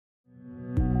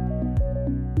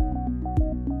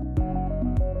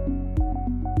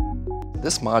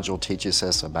This module teaches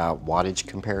us about wattage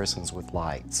comparisons with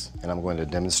lights, and I'm going to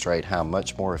demonstrate how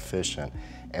much more efficient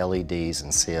LEDs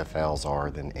and CFLs are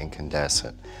than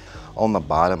incandescent. On the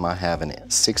bottom I have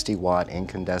a 60 watt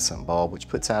incandescent bulb which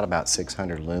puts out about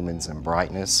 600 lumens in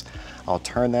brightness. I'll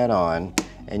turn that on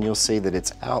and you'll see that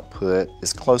its output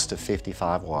is close to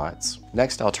 55 watts.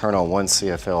 Next I'll turn on one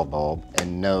CFL bulb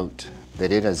and note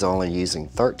that it is only using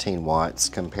 13 watts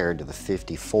compared to the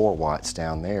 54 watts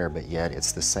down there, but yet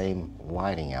it's the same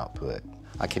lighting output.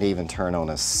 I can even turn on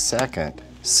a second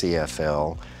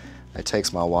CFL. It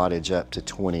takes my wattage up to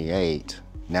 28.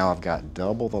 Now I've got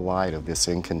double the light of this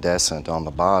incandescent on the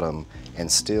bottom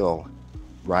and still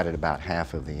right at about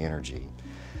half of the energy.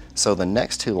 So the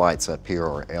next two lights up here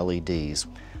are LEDs.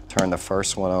 Turn the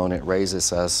first one on, it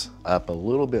raises us up a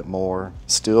little bit more,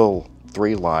 still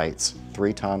 3 lights,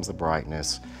 3 times the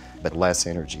brightness, but less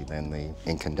energy than the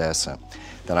incandescent.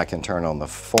 Then I can turn on the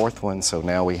fourth one, so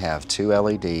now we have 2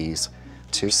 LEDs,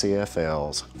 2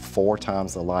 CFLs, 4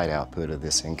 times the light output of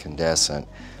this incandescent,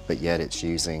 but yet it's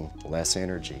using less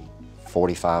energy,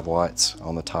 45 watts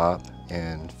on the top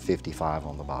and 55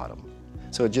 on the bottom.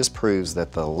 So it just proves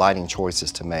that the lighting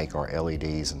choices to make are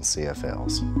LEDs and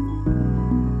CFLs.